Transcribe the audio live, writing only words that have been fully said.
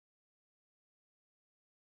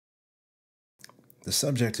The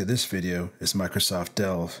subject of this video is Microsoft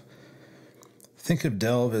Delve. Think of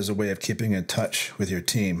Delve as a way of keeping in touch with your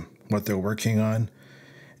team, what they're working on,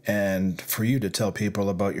 and for you to tell people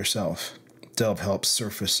about yourself. Delve helps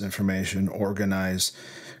surface information, organize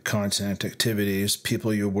content, activities,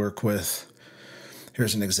 people you work with.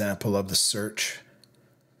 Here's an example of the search.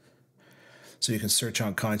 So you can search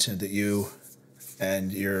on content that you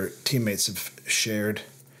and your teammates have shared.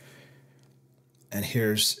 And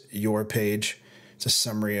here's your page. It's a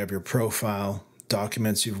summary of your profile,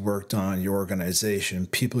 documents you've worked on, your organization,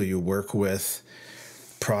 people you work with,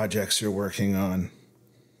 projects you're working on.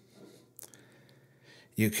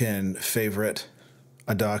 You can favorite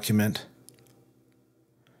a document.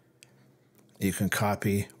 You can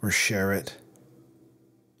copy or share it.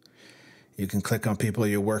 You can click on people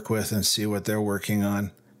you work with and see what they're working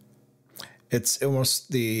on. It's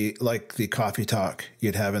almost like the coffee talk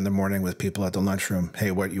you'd have in the morning with people at the lunchroom.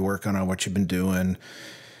 Hey, what you working on, what you've been doing,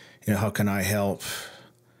 how can I help?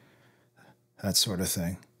 That sort of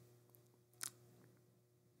thing.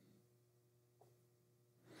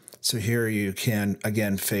 So here you can,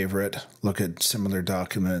 again, favorite, look at similar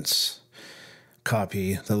documents,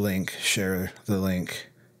 copy the link, share the link.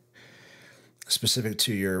 Specific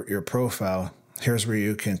to your profile, here's where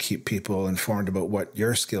you can keep people informed about what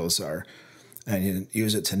your skills are. And you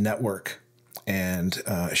use it to network and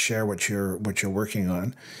share what you're working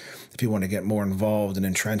on. If you want to get more involved and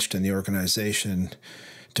entrenched in the organization,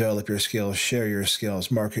 develop your skills, share your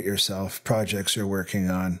skills, market yourself, projects you're working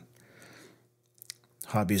on,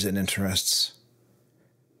 hobbies and interests.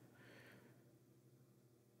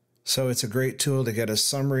 So it's a great tool to get a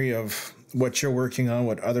summary of what you're working on,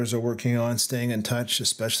 what others are working on, staying in touch,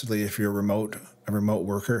 especially if you're a remote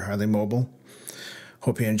worker, highly mobile.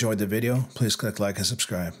 Hope you enjoyed the video. Please click like and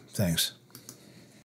subscribe. Thanks.